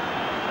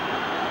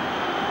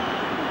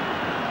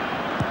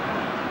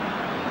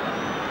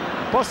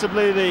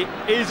 Possibly the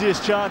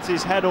easiest chance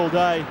he's had all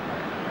day.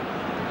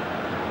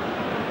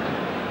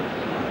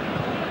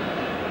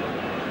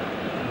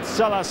 And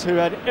Salas, who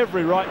had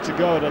every right to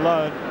go it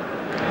alone,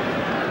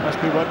 must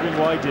be wondering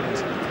why he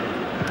didn't.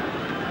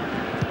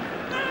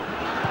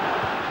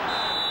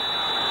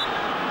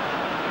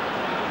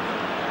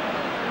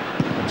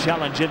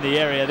 Challenge in the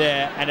area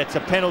there, and it's a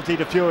penalty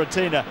to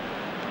Fiorentina.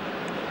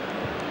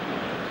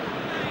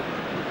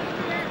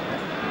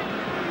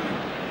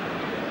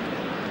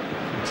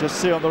 Just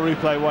see on the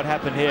replay what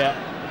happened here.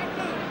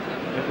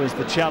 It was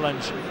the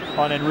challenge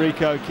on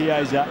Enrico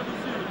Chiesa.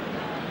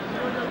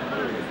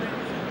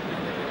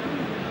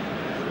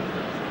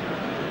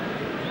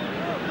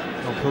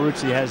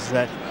 Peruzzi has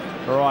that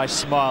wry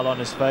smile on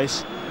his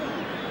face.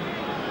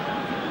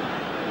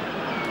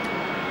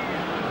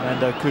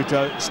 Fernando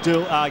Couto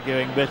still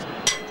arguing, but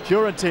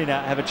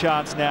Fiorentina have a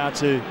chance now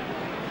to,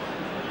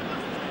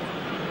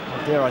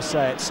 well, dare I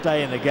say it,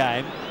 stay in the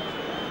game,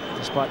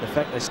 despite the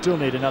fact they still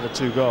need another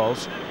 2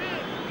 goals.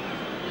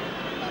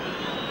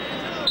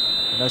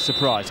 No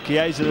surprise,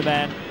 Chiesa the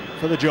man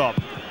for the job,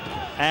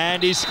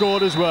 and he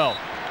scored as well.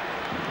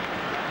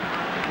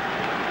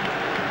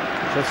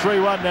 So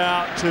 3-1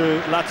 now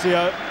to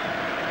Lazio.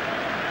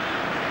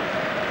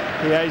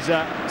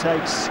 Chiesa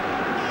takes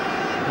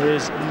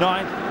his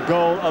 9th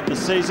goal of the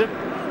season.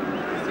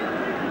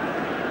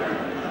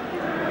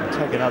 We'll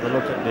take another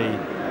look at the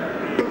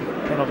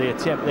penalty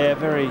attempt there.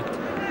 Very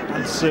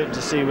uncertain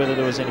to see whether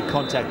there was any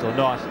contact or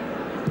not.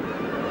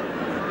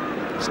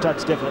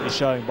 Studs definitely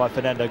showing by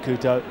Fernando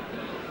Couto,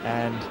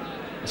 and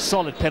a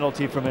solid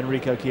penalty from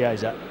Enrico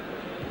Chiesa.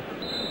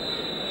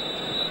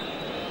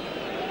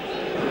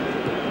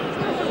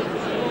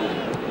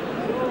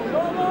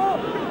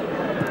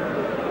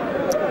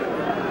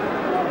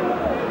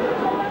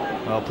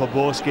 Well,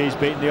 Poborski's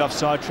beaten the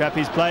offside trap.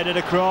 He's played it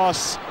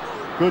across.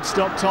 Good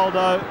stop,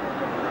 Toldo.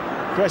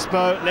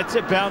 Crespo lets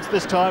it bounce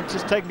this time,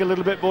 just taking a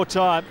little bit more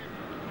time.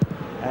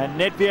 And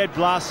Nedved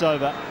blasts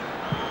over.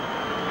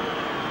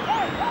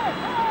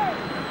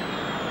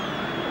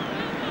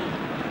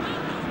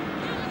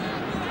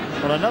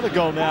 Well, another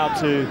goal now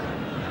to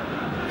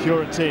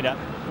Fiorentina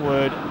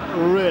would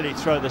really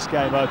throw this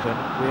game open.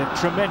 We have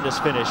tremendous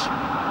finish.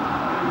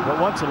 But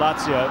one to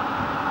Lazio,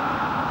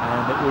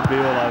 and it would be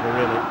all over,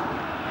 really.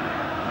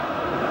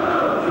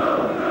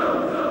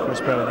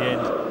 Crespo in the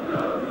end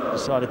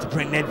decided to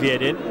bring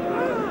Nedved in.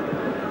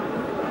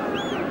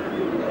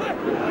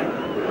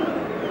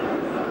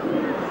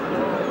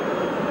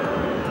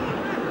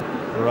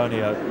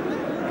 Baronio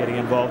getting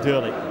involved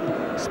early.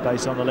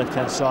 Space on the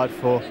left-hand side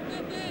for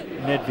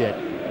Nedved.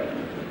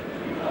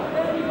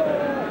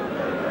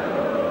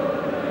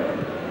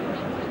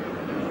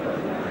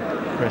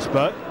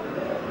 Crespo.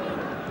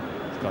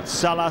 He's got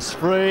Salas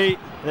free.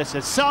 This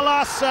is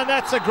Salas, and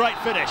that's a great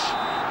finish.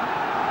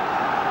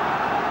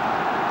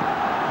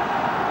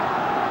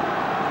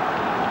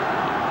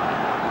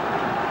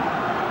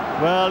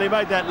 Well, he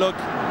made that look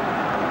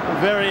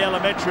very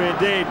elementary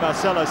indeed,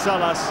 Marcelo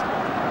Salas.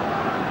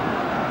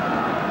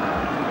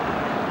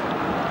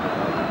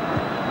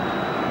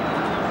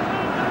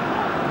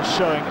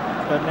 Showing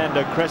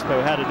Fernando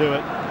Crespo how to do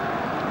it.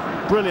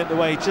 Brilliant the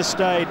way he just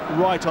stayed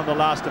right on the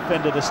last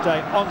defender to stay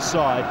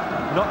onside,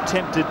 not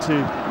tempted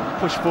to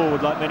push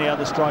forward like many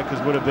other strikers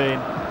would have been,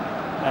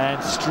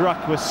 and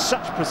struck with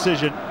such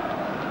precision.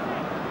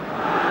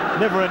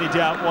 Never any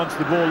doubt once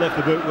the ball left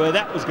the boot where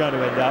that was going to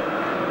end up.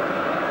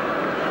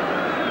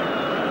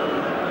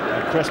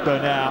 And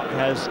Crespo now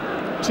has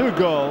 2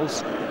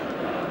 goals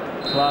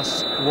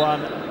plus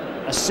 1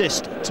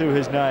 assist to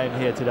his name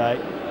here today.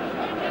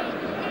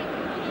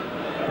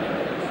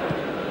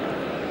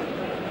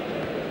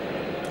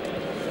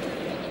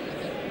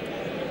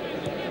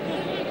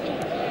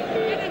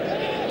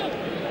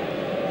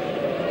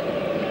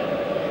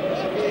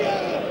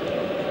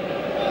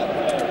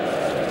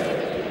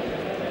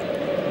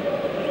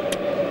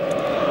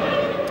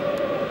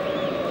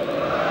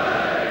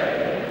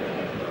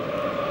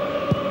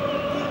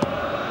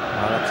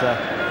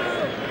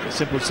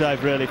 Simple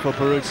save really for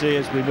Peruzzi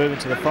as we move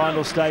into the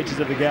final stages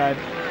of the game.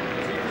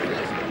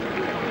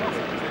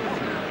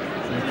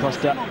 And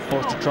Costa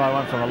forced to try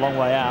one from a long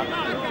way out.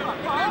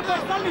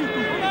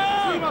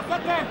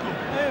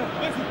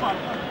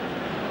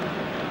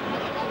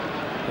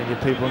 Plenty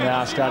of people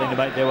now starting to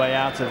make their way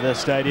out of the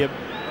stadium.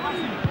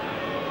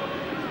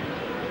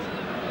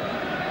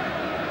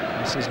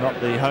 This is not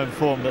the home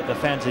form that the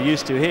fans are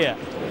used to here.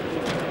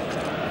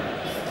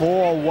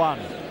 4-1,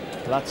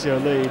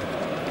 Lazio lead.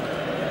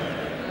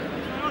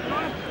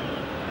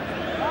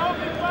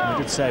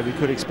 I did say we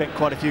could expect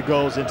quite a few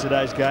goals in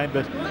today's game,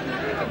 but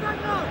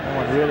no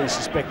one really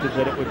suspected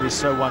that it would be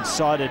so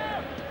one-sided,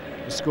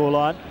 the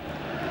scoreline.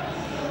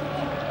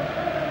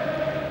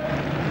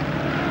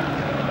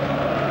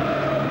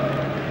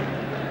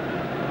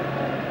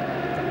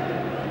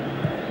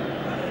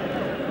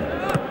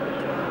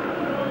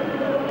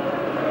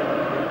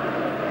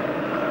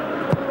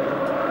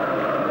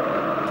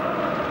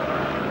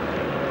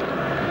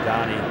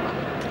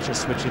 Dani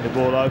just switching the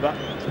ball over.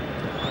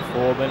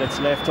 4 minutes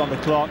left on the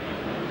clock.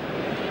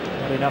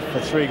 Not enough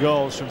for 3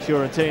 goals from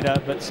Fiorentina,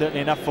 but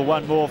certainly enough for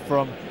 1 more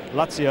from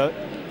Lazio.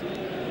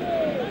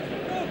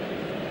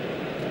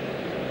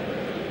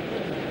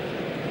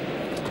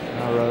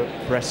 Mauro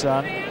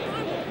Bressan.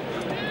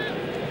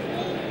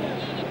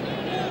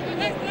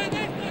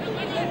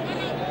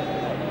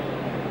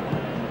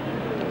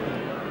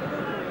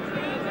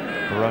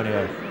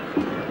 Baronio.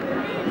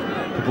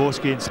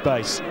 Poborski in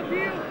space.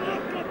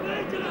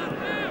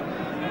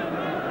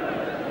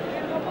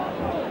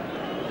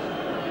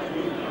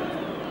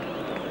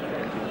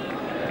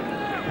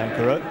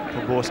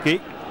 Poborski.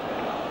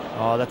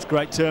 Oh, that's a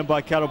great turn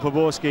by Karol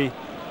Poborski.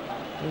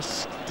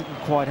 Just didn't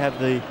quite have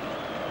the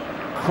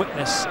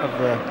quickness of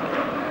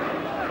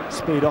the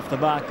speed off the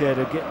mark there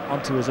to get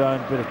onto his own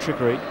bit of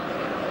trickery.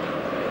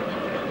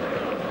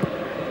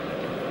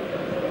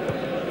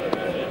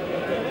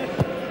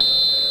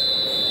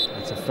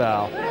 That's a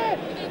foul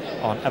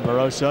on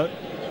Amoroso.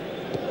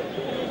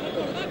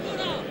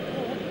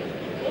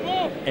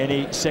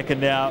 Any second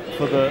now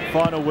for the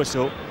final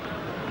whistle.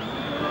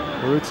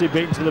 Peruzzi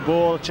beaten to the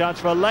ball, chance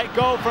for a late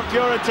goal from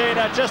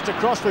Fiorentina, just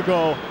across the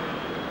goal.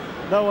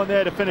 No one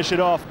there to finish it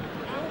off.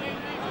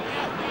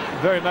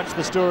 Very much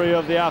the story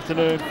of the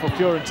afternoon for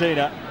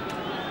Fiorentina.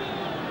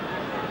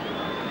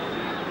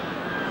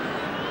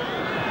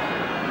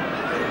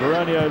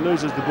 Baronio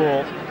loses the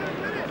ball.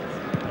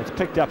 It's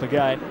picked up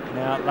again.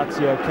 Now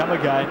Lazio come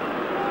again.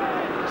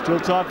 Still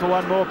time for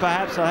one more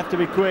perhaps, I'll have to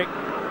be quick.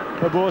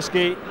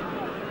 Boborski.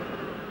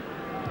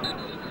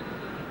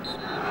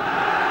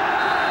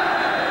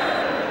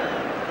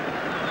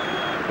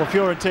 Well,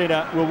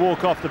 Fiorentina will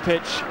walk off the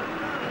pitch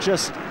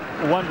just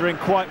wondering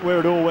quite where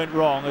it all went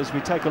wrong as we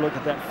take a look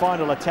at that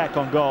final attack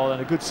on goal,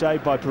 and a good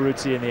save by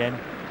Peruzzi in the end.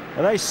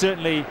 Well, they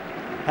certainly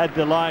had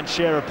the lion's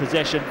share of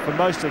possession for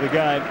most of the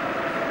game,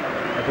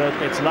 but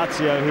it's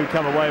Lazio who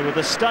come away with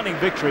a stunning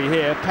victory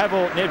here.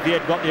 Pavel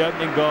Nedved got the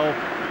opening goal.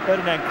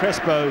 Ferdinand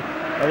Crespo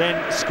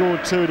then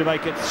scored two to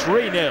make it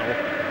 3-0.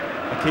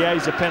 A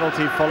Chiesa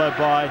penalty followed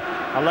by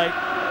a late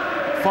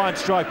fine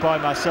strike by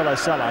Marcelo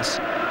Salas.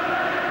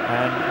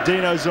 And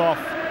Dino's off.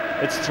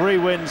 It's 3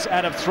 wins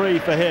out of 3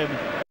 for him.